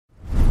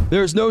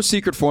There is no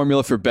secret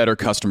formula for better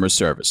customer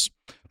service,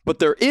 but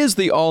there is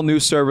the all-new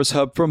Service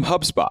Hub from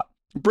HubSpot,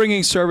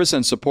 bringing service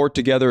and support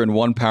together in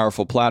one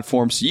powerful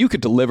platform so you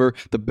can deliver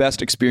the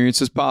best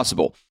experiences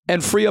possible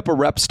and free up a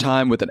rep's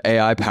time with an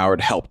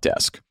AI-powered help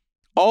desk.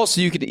 All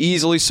so you can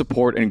easily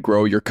support and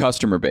grow your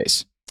customer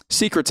base.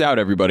 Secrets out,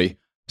 everybody.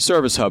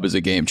 Service Hub is a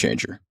game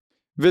changer.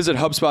 Visit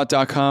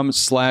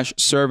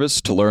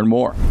HubSpot.com/service to learn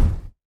more.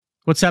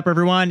 What's up,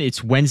 everyone?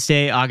 It's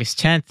Wednesday, August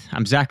 10th.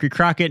 I'm Zachary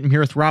Crockett. I'm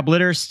here with Rob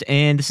Litterst,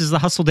 and this is the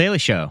Hustle Daily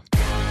Show.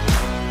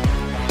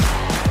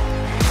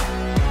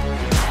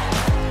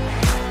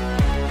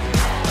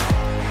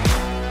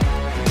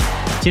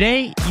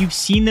 Today, you've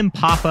seen them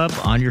pop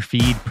up on your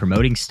feed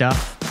promoting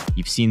stuff.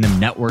 You've seen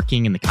them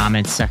networking in the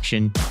comments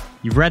section.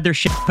 You've read their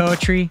shit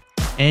poetry.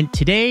 And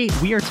today,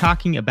 we are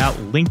talking about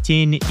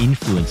LinkedIn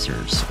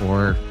influencers,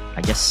 or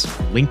I guess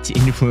linked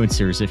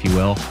influencers, if you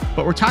will.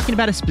 But we're talking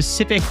about a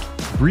specific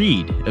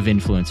breed of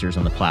influencers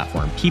on the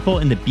platform, people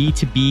in the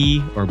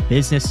B2B or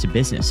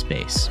business-to-business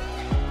space.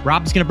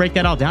 Rob's going to break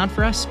that all down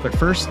for us, but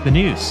first, the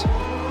news.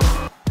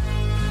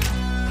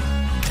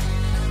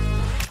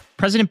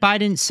 President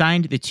Biden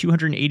signed the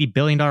 $280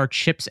 billion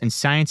CHIPS and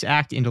Science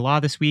Act into law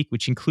this week,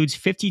 which includes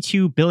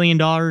 $52 billion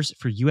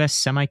for U.S.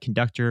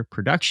 semiconductor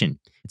production.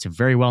 It's a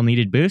very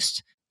well-needed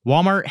boost.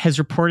 Walmart has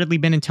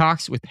reportedly been in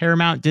talks with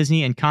Paramount,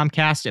 Disney, and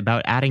Comcast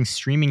about adding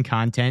streaming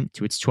content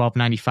to its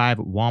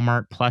 $12.95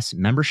 Walmart Plus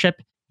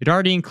membership. It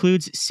already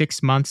includes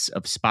 6 months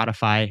of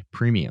Spotify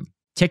Premium.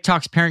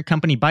 TikTok's parent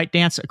company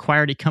ByteDance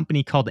acquired a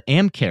company called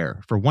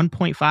Amcare for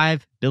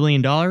 $1.5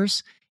 billion.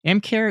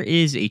 Amcare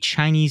is a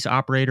Chinese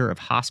operator of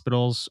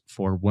hospitals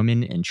for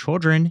women and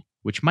children,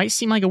 which might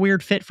seem like a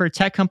weird fit for a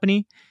tech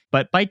company,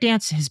 but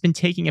ByteDance has been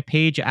taking a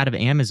page out of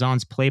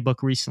Amazon's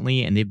playbook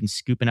recently, and they've been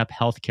scooping up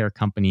healthcare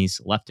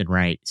companies left and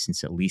right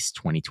since at least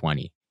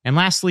 2020. And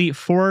lastly,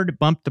 Ford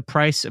bumped the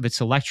price of its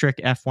electric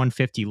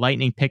F-150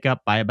 Lightning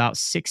pickup by about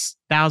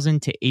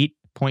 $6,000 to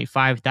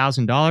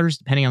 $8,500,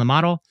 depending on the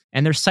model,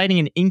 and they're citing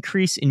an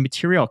increase in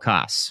material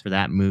costs for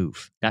that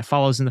move. That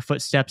follows in the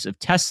footsteps of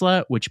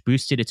Tesla, which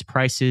boosted its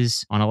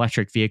prices on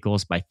electric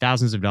vehicles by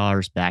thousands of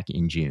dollars back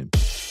in June.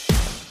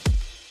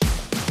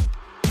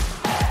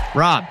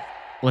 Rob,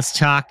 let's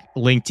talk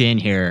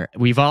LinkedIn here.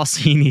 We've all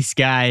seen these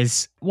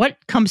guys. What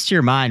comes to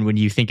your mind when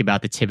you think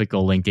about the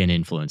typical LinkedIn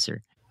influencer?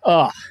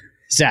 Oh,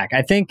 Zach,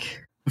 I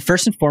think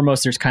first and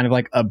foremost, there's kind of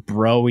like a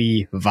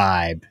bro-y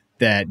vibe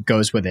that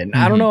goes with it. And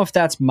I don't know if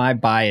that's my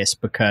bias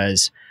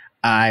because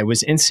I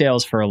was in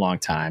sales for a long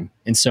time.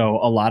 And so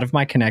a lot of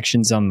my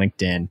connections on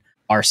LinkedIn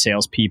are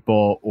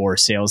salespeople or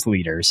sales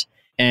leaders.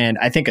 And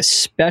I think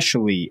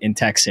especially in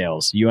tech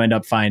sales, you end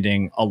up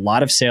finding a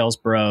lot of sales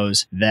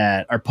bros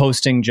that are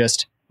posting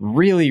just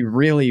really,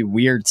 really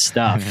weird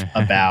stuff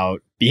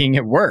about being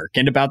at work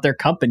and about their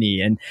company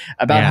and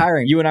about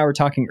hiring. You and I were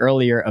talking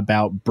earlier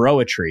about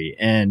broetry.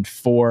 And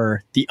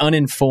for the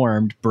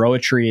uninformed,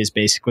 broetry is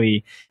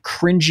basically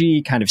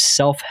cringy kind of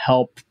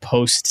self-help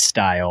post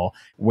style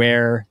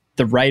where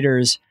the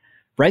writers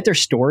write their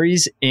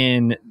stories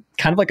in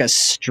kind of like a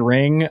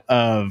string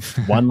of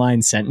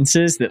one-line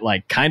sentences that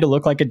like kind of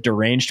look like a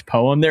deranged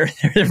poem. They're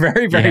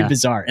very, very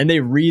bizarre. And they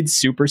read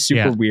super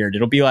weird.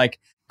 It'll be like,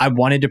 I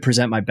wanted to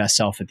present my best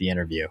self at the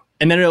interview.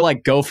 And then it'll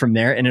like go from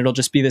there and it'll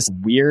just be this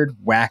weird,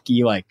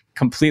 wacky, like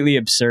completely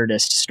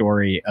absurdist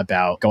story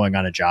about going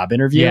on a job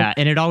interview. Yeah.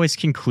 And it always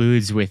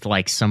concludes with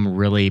like some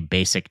really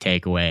basic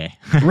takeaway.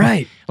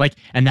 Right. Like,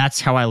 and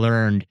that's how I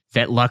learned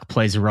that luck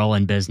plays a role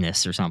in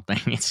business or something.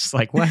 It's just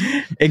like, what?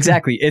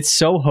 Exactly. It's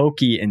so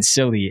hokey and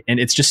silly. And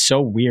it's just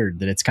so weird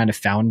that it's kind of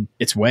found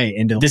its way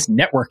into this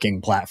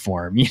networking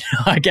platform. You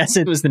know, I guess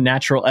it was the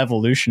natural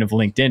evolution of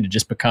LinkedIn to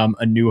just become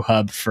a new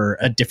hub for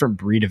a different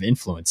breed of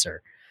influencer.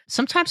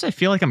 Sometimes I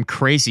feel like I'm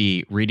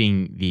crazy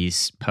reading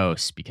these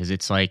posts because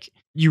it's like,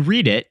 you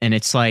read it and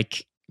it's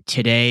like,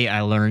 today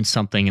I learned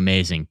something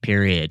amazing,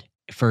 period.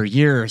 For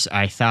years,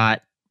 I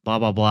thought blah,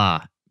 blah,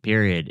 blah,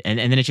 period. And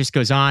then it just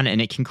goes on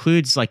and it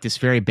concludes like this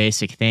very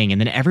basic thing.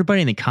 And then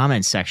everybody in the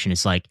comments section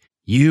is like,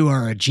 you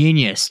are a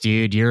genius,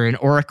 dude. You're an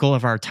oracle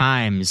of our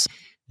times.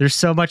 There's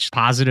so much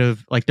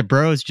positive, like the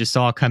bros just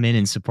all come in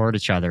and support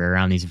each other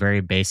around these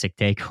very basic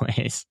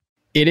takeaways.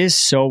 It is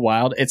so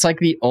wild. It's like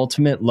the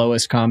ultimate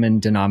lowest common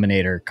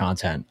denominator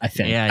content, I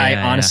think. I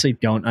honestly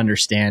don't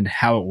understand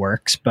how it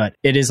works, but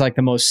it is like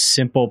the most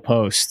simple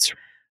posts.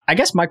 I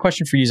guess my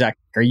question for you, Zach,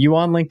 are you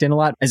on LinkedIn a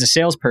lot? As a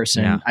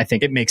salesperson, I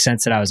think it makes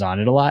sense that I was on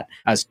it a lot.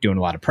 I was doing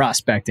a lot of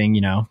prospecting,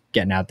 you know,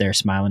 getting out there,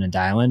 smiling and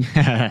dialing.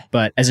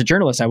 But as a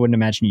journalist, I wouldn't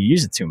imagine you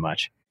use it too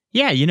much.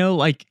 Yeah, you know,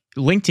 like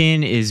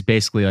LinkedIn is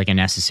basically like a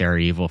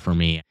necessary evil for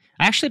me.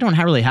 I actually don't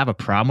really have a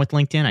problem with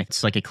LinkedIn.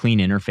 It's like a clean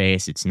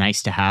interface. It's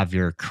nice to have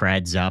your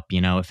creds up, you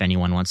know, if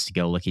anyone wants to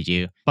go look at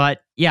you.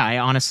 But yeah, I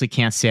honestly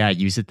can't say I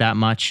use it that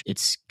much.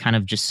 It's kind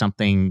of just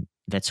something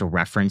that's a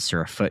reference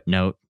or a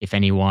footnote. If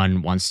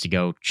anyone wants to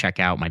go check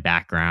out my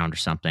background or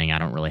something, I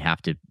don't really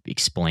have to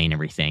explain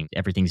everything.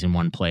 Everything's in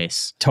one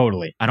place.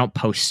 Totally. I don't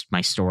post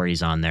my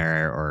stories on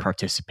there or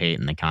participate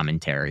in the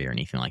commentary or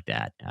anything like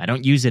that. I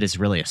don't use it as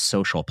really a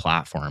social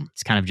platform.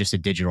 It's kind of just a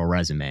digital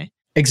resume.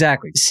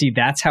 Exactly. See,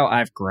 that's how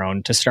I've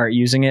grown to start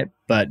using it.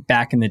 But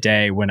back in the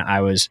day when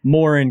I was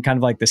more in kind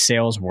of like the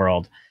sales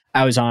world,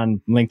 I was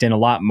on LinkedIn a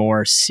lot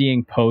more,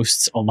 seeing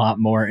posts a lot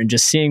more, and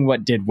just seeing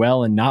what did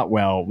well and not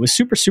well was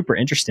super, super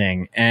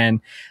interesting.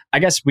 And I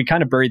guess we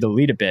kind of buried the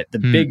lead a bit. The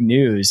big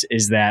news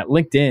is that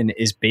LinkedIn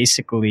is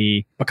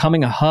basically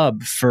becoming a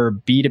hub for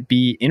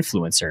B2B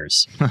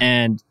influencers.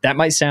 And that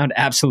might sound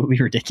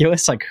absolutely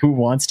ridiculous. Like, who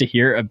wants to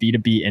hear a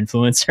B2B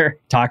influencer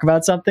talk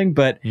about something?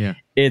 But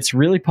it's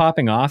really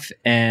popping off.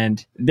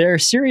 And there are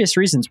serious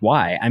reasons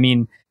why. I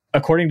mean,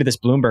 according to this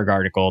Bloomberg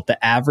article,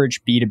 the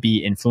average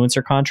B2B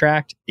influencer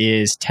contract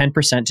is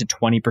 10% to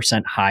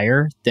 20%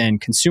 higher than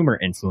consumer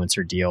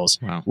influencer deals,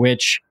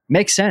 which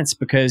makes sense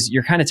because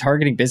you're kind of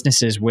targeting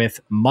businesses with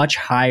much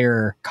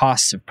higher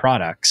costs of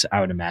products, I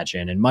would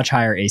imagine, and much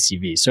higher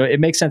ACV. So it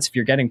makes sense if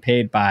you're getting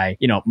paid by,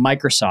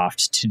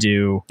 Microsoft to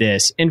do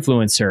this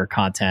influencer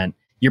content,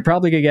 you're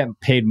probably going to get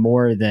paid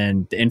more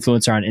than the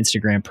influencer on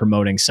Instagram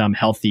promoting some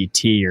healthy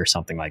tea or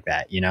something like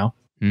that,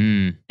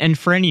 And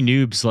for any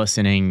noobs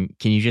listening,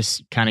 can you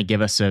just kind of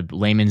give us a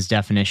layman's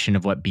definition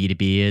of what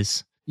B2B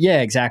is?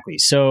 Yeah, exactly.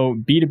 So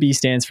B2B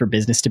stands for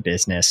business to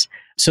business.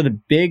 So the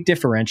big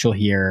differential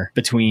here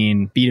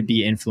between B2B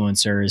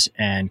influencers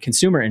and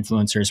consumer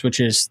influencers, which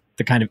is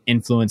the kind of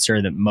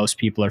influencer that most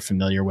people are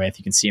familiar with.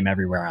 You can see them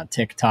everywhere on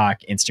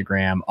TikTok,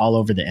 Instagram, all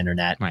over the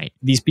internet. Right.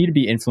 These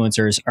B2B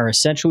influencers are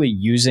essentially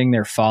using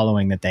their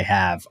following that they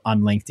have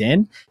on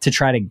LinkedIn to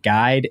try to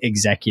guide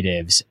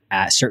executives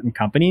at certain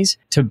companies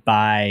to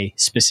buy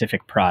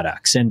specific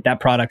products. And that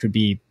product would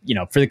be,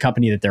 for the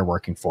company that they're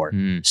working for.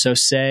 So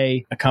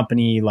say a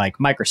company like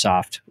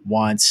Microsoft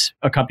wants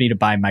a company to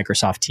buy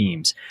Microsoft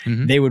Teams.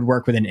 They would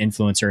work with an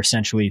influencer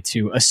essentially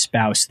to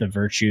espouse the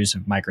virtues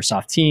of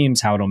Microsoft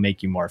Teams, how it'll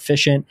make you more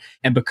efficient.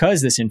 And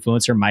because this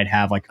influencer might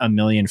have like 1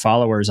 million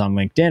followers on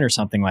LinkedIn or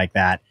something like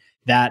that,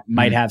 that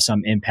might have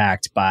some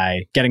impact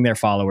by getting their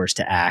followers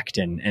to act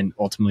and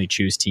ultimately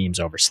choose Teams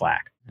over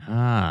Slack.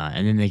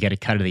 And then they get a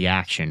cut of the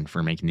action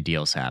for making the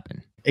deals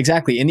happen.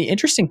 Exactly. And the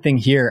interesting thing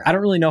here, I don't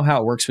really know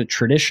how it works with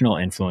traditional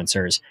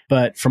influencers,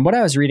 but from what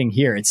I was reading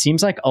here, it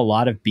seems like a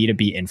lot of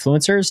B2B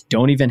influencers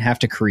don't even have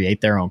to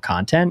create their own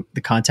content.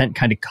 The content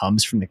kind of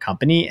comes from the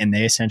company and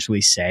they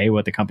essentially say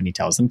what the company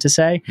tells them to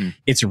say.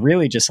 It's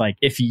really just like,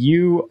 if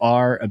you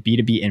are a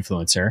B2B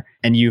influencer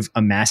and you've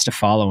amassed a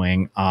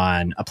following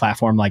on a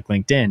platform like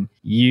LinkedIn,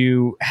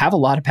 you have a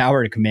lot of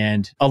power to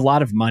command a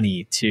lot of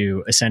money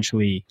to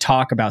essentially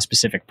talk about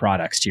specific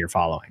products to your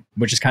following,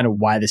 which is kind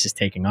of why this is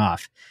taking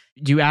off.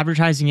 Do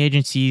advertising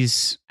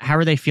agencies, how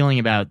are they feeling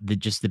about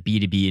just the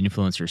B2B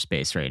influencer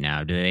space right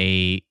now? Do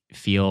they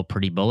feel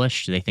pretty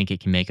bullish? Do they think it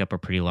can make up a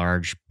pretty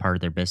large part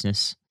of their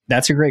business?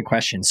 That's a great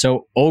question.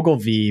 So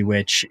Ogilvy,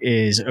 which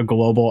is a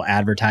global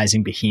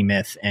advertising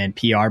behemoth and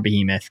PR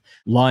behemoth,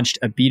 launched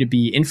a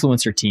B2B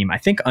influencer team, I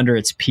think under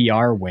its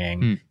PR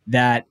wing,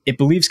 that it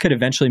believes could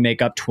eventually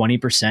make up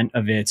 20%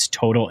 of its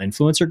total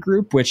influencer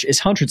group, which is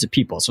hundreds of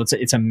people. So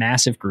it's a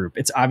massive group.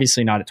 It's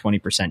obviously not at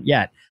 20%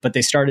 yet, but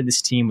they started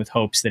this team with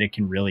hopes that it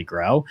can really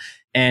grow.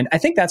 And I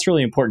think that's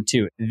really important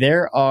too.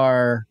 There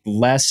are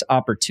less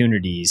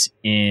opportunities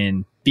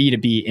in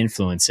B2B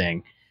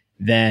influencing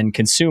than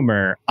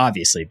consumer,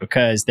 obviously,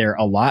 because there are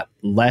a lot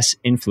less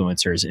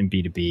influencers in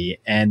B2B,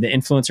 and the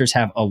influencers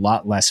have a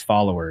lot less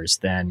followers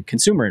than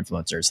consumer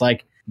influencers.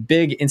 Like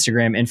big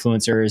Instagram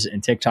influencers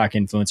and TikTok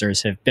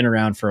influencers have been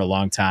around for a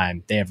long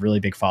time. They have really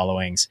big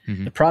followings.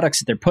 The products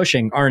that they're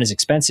pushing aren't as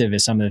expensive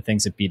as some of the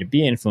things that B2B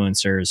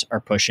influencers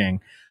are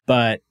pushing,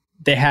 but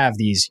they have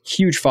these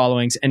huge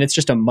followings, and it's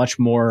just a much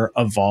more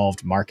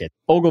evolved market.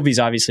 Ogilvy's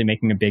obviously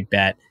making a big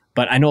bet,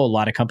 but I know a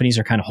lot of companies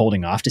are kind of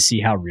holding off to see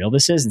how real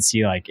this is and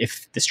see like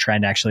if this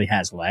trend actually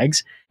has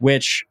legs,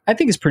 which I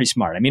think is pretty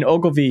smart. I mean,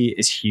 Ogilvy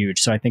is huge,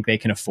 so I think they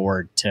can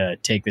afford to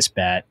take this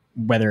bet,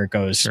 whether it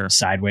goes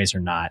sideways or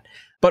not.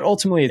 But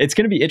ultimately, it's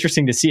going to be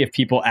interesting to see if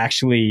people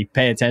actually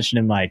pay attention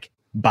and like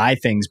buy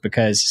things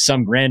because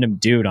some random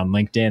dude on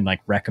LinkedIn like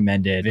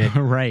recommended it.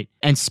 Right.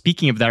 And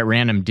speaking of that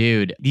random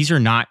dude, these are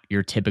not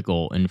your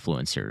typical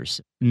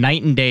influencers.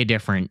 Night and day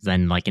different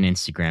than like an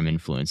Instagram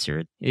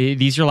influencer.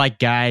 These are like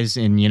guys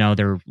in,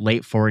 their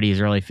late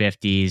 40s, early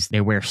 50s. They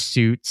wear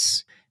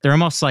suits. They're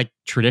almost like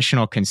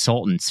traditional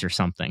consultants or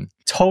something.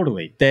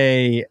 Totally.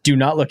 They do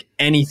not look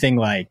anything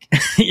like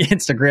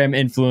Instagram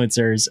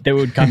influencers that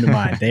would come to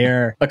mind. They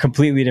are a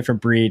completely different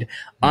breed.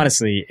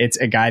 Honestly, it's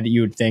a guy that you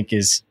would think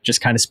is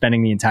just kind of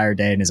spending the entire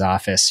day in his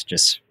office,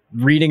 just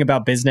reading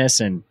about business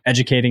and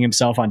educating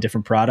himself on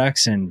different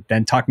products and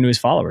then talking to his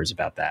followers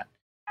about that.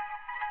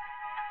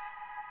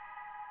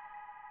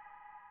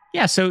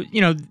 Yeah. So,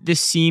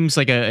 this seems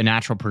like a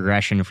natural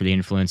progression for the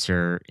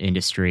influencer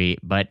industry,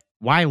 but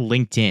why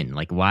LinkedIn?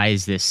 Like, why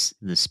is this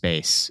the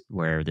space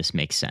where this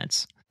makes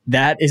sense?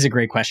 That is a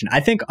great question. I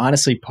think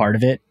honestly, part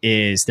of it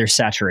is there's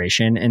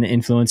saturation in the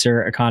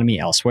influencer economy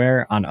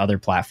elsewhere on other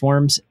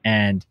platforms,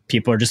 and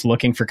people are just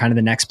looking for kind of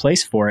the next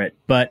place for it.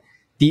 But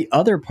the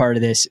other part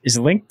of this is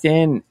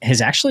LinkedIn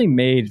has actually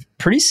made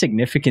pretty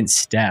significant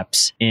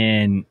steps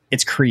in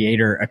its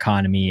creator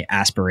economy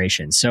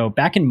aspirations. So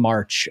back in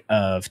March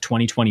of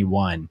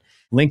 2021,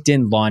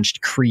 LinkedIn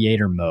launched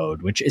creator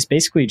mode, which is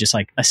basically just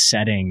like a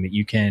setting that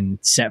you can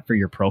set for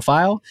your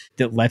profile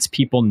that lets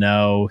people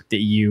know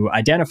that you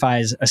identify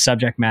as a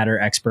subject matter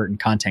expert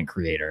and content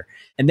creator.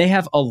 And they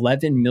have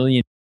 11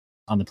 million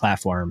on the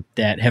platform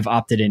that have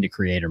opted into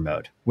creator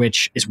mode,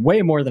 which is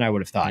way more than I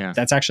would have thought. Yeah.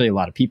 That's actually a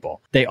lot of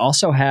people. They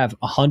also have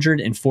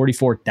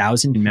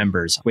 144,000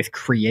 members with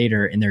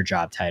creator in their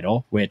job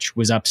title, which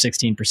was up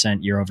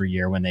 16% year over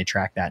year when they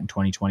tracked that in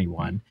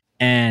 2021.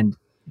 And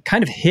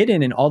kind of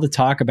hidden in all the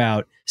talk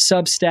about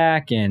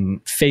Substack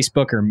and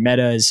Facebook or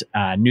Meta's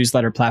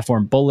newsletter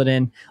platform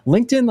Bulletin,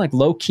 LinkedIn like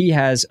low key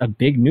has a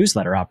big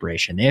newsletter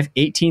operation. They have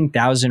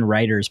 18,000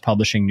 writers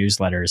publishing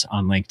newsletters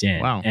on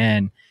LinkedIn. Wow.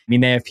 And I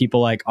mean, they have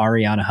people like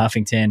Ariana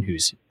Huffington,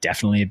 who's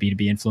definitely a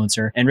B2B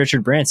influencer, and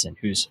Richard Branson,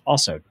 who's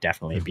also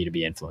definitely a B2B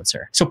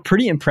influencer. So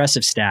pretty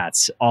impressive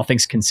stats, all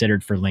things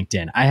considered, for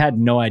LinkedIn. I had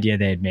no idea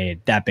they had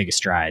made that big of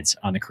strides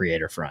on the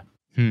creator front.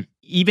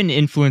 Even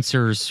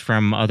influencers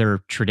from other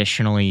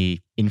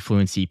traditionally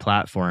influency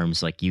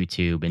platforms like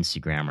YouTube,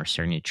 Instagram are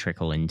starting to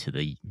trickle into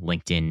the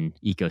LinkedIn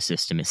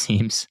ecosystem, it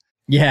seems.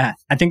 Yeah,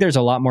 I think there's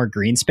a lot more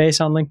green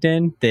space on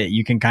LinkedIn that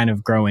you can kind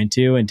of grow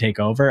into and take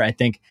over. I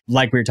think,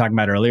 like we were talking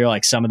about earlier,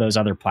 like some of those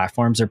other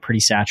platforms are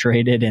pretty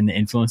saturated and the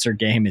influencer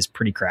game is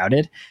pretty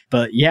crowded.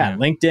 But yeah,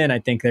 LinkedIn, I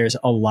think there's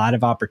a lot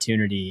of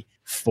opportunity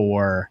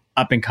for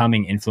up and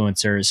coming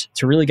influencers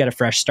to really get a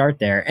fresh start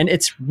there. And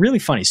it's really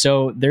funny.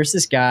 So there's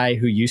this guy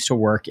who used to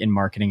work in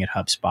marketing at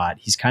HubSpot.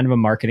 He's kind of a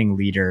marketing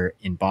leader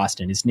in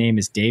Boston. His name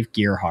is Dave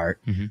Gerhardt.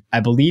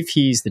 I believe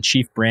he's the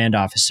chief brand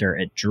officer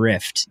at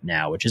Drift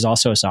now, which is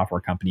also a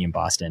software company in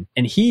Boston.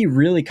 And he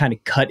really kind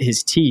of cut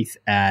his teeth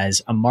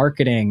as a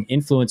marketing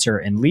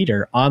influencer and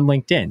leader on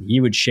LinkedIn.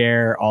 He would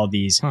share all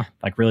these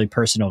like really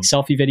personal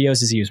selfie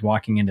videos as he was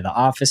walking into the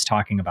office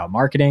talking about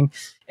marketing.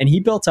 And he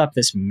built up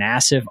this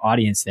massive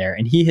audience there.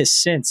 And he has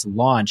since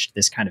launched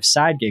this kind of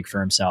side gig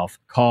for himself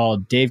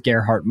called Dave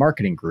Gerhardt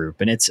Marketing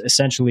Group. And it's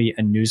essentially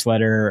a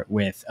newsletter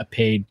with a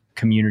paid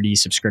community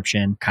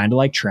subscription, kind of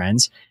like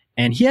Trends.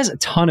 And he has a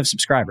ton of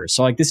subscribers.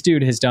 So like this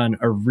dude has done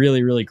a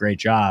really, really great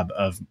job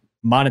of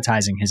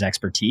monetizing his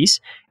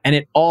expertise. And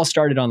it all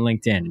started on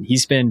LinkedIn. And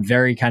he's been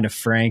very kind of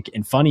frank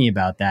and funny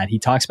about that. He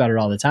talks about it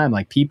all the time.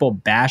 Like people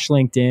bash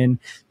LinkedIn.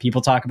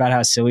 People talk about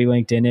how silly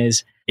LinkedIn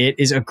is. It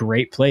is a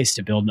great place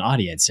to build an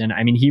audience. And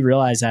I mean, he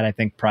realized that I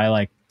think probably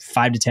like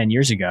 5 to 10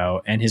 years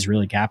ago and has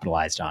really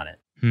capitalized on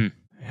it.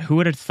 Who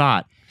would have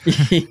thought?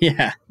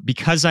 Yeah.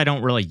 Because I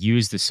don't really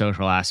use the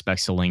social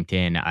aspects of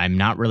LinkedIn, I'm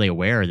not really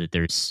aware that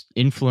there's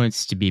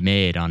influence to be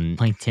made on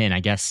LinkedIn. I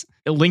guess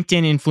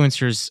LinkedIn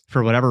influencers,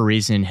 for whatever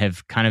reason,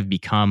 have kind of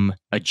become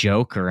a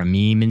joke or a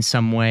meme in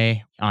some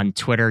way. On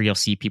Twitter, you'll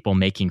see people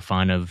making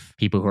fun of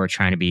people who are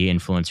trying to be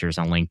influencers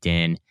on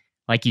LinkedIn.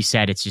 Like you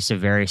said, it's just a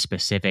very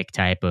specific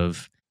type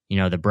of, you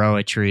know, the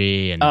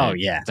broetry and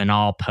the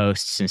banal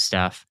posts and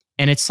stuff.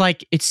 And it's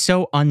like, it's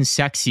so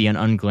unsexy and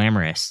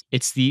unglamorous.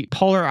 It's the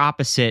polar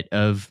opposite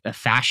of a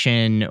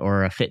fashion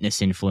or a fitness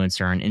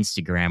influencer on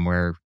Instagram,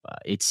 where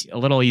it's a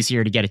little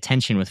easier to get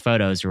attention with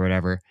photos or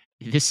whatever.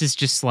 This is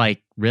just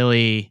like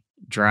really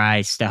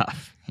dry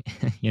stuff,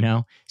 you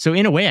know? So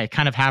in a way, I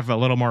kind of have a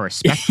little more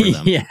respect for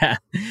them. Yeah.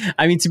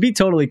 I mean, to be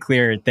totally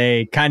clear,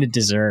 they kind of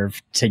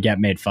deserve to get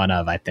made fun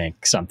of, I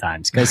think,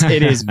 sometimes, because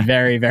it is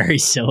very, very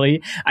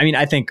silly. I mean,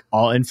 I think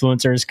all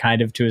influencers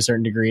kind of to a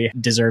certain degree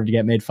deserve to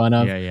get made fun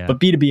of, but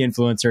B2B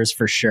influencers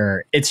for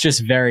sure. It's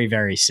just very,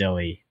 very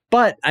silly.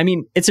 But I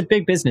mean, it's a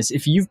big business.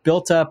 If you've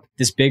built up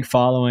this big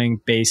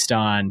following based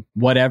on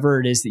whatever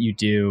it is that you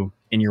do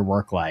in your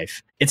work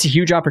life, it's a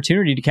huge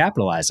opportunity to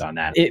capitalize on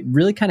that. It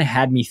really kind of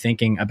had me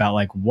thinking about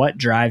like what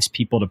drives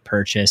people to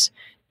purchase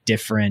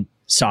different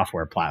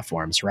software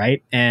platforms,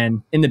 right?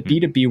 And in the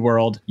B2B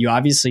world, you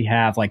obviously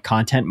have like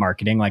content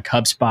marketing, like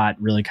HubSpot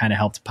really kind of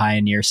helped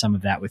pioneer some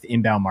of that with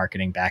inbound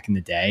marketing back in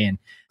the day and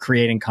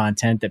creating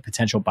content that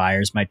potential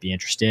buyers might be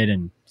interested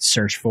and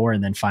search for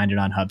and then find it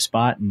on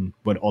HubSpot and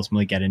would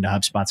ultimately get into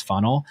HubSpot's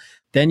funnel.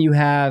 Then you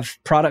have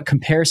product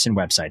comparison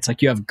websites.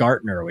 Like you have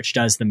Gartner, which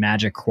does the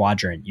Magic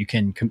Quadrant. You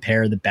can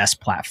compare the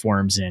best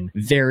platforms in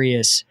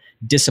various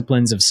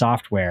disciplines of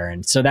software.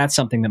 And so that's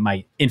something that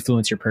might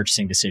influence your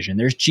purchasing decision.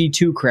 There's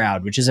G2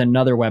 Crowd, which is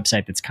another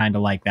website that's kind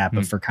of like that,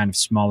 but for kind of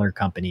smaller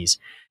companies.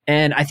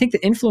 And I think the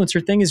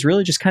influencer thing is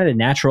really just kind of the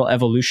natural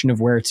evolution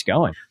of where it's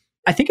going.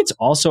 I think it's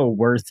also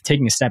worth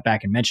taking a step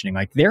back and mentioning,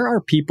 like, there are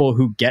people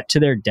who get to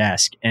their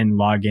desk and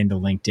log into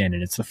LinkedIn,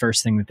 and it's the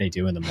first thing that they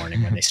do in the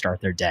morning when they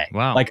start their day.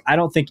 Wow. Like, I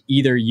don't think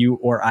either you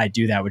or I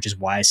do that, which is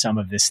why some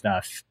of this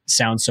stuff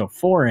sounds so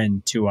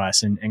foreign to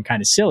us and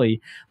kind of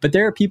silly. But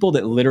there are people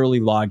that literally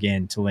log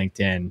in to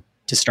LinkedIn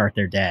to start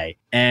their day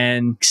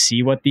and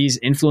see what these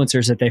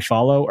influencers that they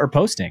follow are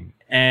posting.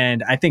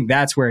 And I think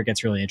that's where it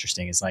gets really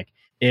interesting, is like,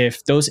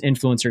 if those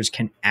influencers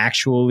can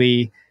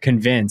actually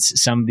convince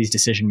some of these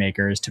decision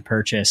makers to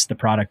purchase the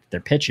product that they're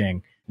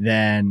pitching,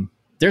 then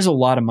there's a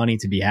lot of money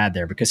to be had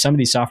there, because some of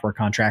these software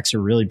contracts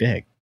are really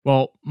big.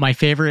 Well, my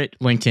favorite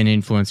LinkedIn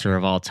influencer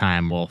of all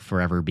time will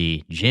forever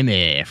be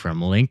Jimmy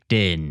from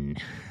LinkedIn.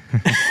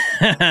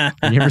 Have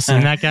you ever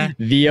seen that guy?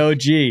 The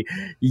OG.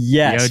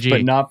 Yes, the OG.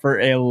 but not for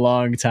a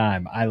long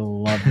time. I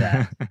love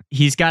that.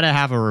 He's got to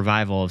have a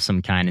revival of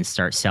some kind and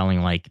start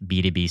selling like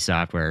B2B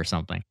software or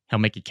something. He'll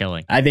make a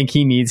killing. I think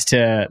he needs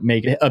to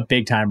make a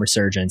big time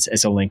resurgence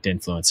as a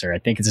LinkedIn influencer. I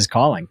think it's his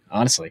calling,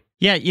 honestly.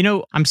 Yeah,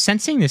 I'm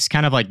sensing this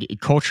kind of like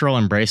cultural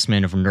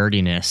embracement of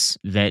nerdiness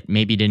that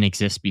maybe didn't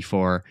exist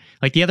before.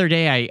 Like the other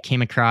day, I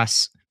came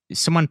across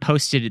someone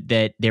posted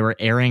that they were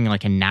airing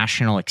like a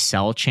national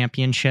Excel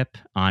championship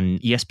on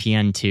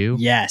ESPN2.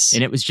 Yes.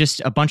 And it was just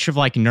a bunch of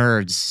like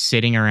nerds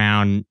sitting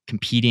around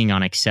competing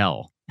on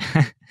Excel.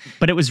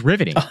 But it was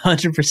riveting.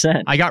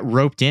 100%. I got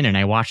roped in and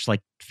I watched like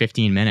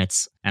 15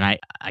 minutes and I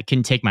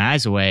couldn't take my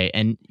eyes away.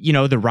 And,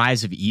 the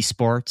rise of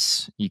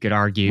esports, you could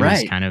argue,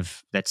 is kind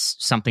of, that's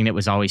something that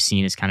was always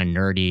seen as kind of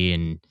nerdy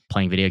and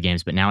playing video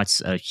games, but now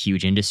it's a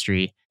huge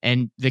industry.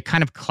 And the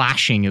kind of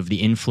clashing of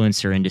the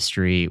influencer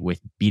industry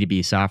with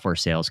B2B software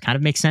sales kind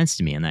of makes sense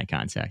to me in that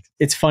context.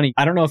 It's funny.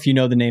 I don't know if you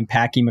know the name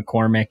Packy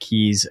McCormick.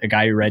 He's a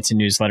guy who writes a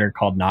newsletter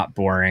called Not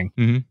Boring.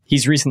 Mm-hmm.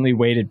 He's recently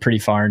waded pretty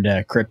far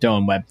into crypto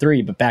and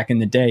Web3, but back in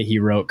the day, he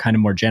wrote kind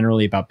of more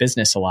generally about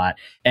business a lot.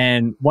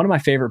 And one of my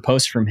favorite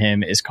posts from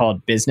him is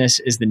called Business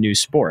is the New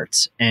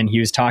Sports. And he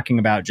was talking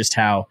about just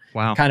how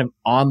kind of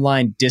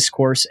online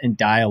discourse and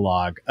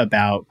dialogue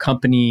about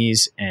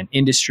companies and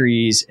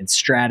industries and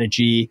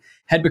strategy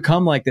had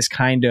become like this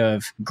kind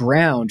of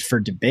ground for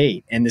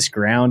debate and this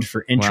ground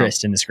for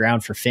interest and this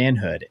ground for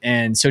fanhood.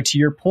 And so to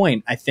your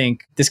point, I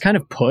think this kind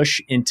of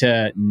push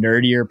into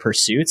nerdier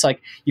pursuits,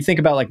 like you think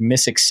about like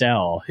Miss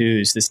Excel,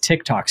 who's this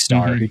TikTok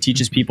star who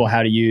teaches people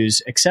how to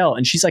use Excel.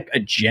 And she's like a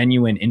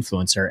genuine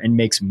influencer and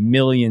makes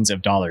millions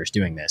of dollars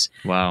doing this.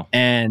 Wow.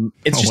 And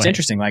it's just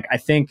interesting. Like, I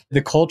think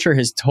the culture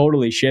has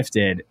totally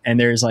shifted and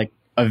there's like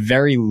a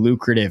very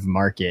lucrative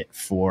market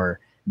for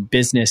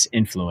business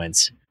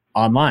influence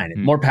online.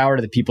 More power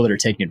to the people that are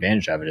taking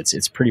advantage of it.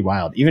 It's pretty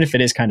wild, even if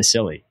it is kind of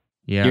silly.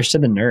 Yeah. Here's to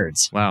the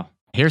nerds. Wow.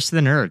 Here's to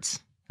the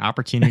nerds.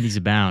 Opportunities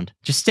abound.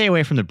 Just stay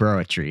away from the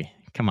broetry.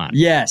 Come on.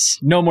 Yes.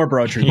 No more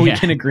broetry. We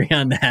can agree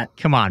on that.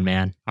 Come on,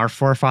 man. Our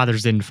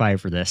forefathers didn't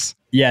fight for this.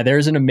 Yeah,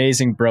 there's an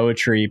amazing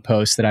broetry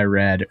post that I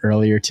read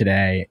earlier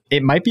today.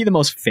 It might be the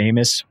most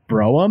famous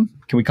broem.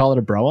 Can we call it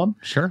a broem?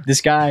 Sure. This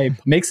guy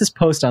makes this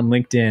post on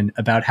LinkedIn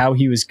about how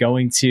he was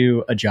going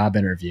to a job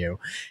interview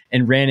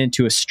and ran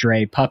into a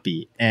stray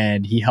puppy,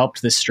 and he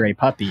helped this stray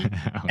puppy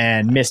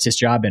and missed his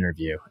job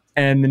interview.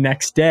 And the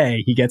next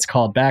day he gets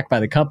called back by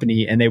the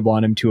company and they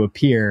want him to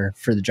appear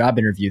for the job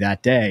interview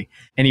that day.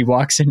 And he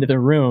walks into the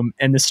room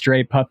and the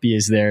stray puppy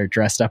is there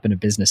dressed up in a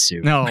business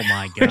suit. Oh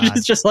my God.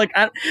 It's just like,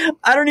 I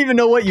don't even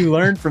know what you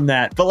learned from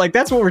that, but like,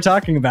 that's what we're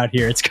talking about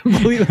here. It's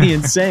completely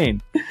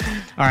insane.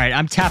 All right.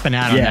 I'm tapping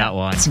out on that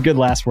one. It's a good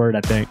last word,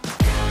 I think.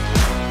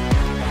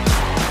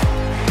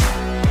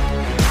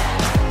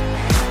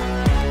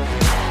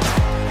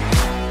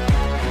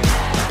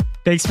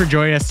 Thanks for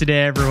joining us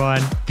today,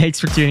 everyone. Thanks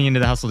for tuning into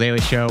the Hustle Daily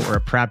Show. We're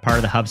a proud part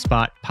of the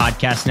HubSpot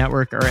podcast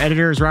network. Our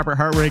editor is Robert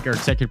Hartwig. Our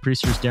executive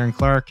producer is Darren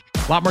Clark.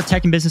 A lot more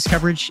tech and business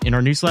coverage in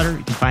our newsletter.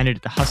 You can find it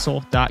at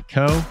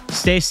thehustle.co.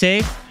 Stay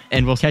safe,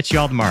 and we'll catch you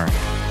all tomorrow.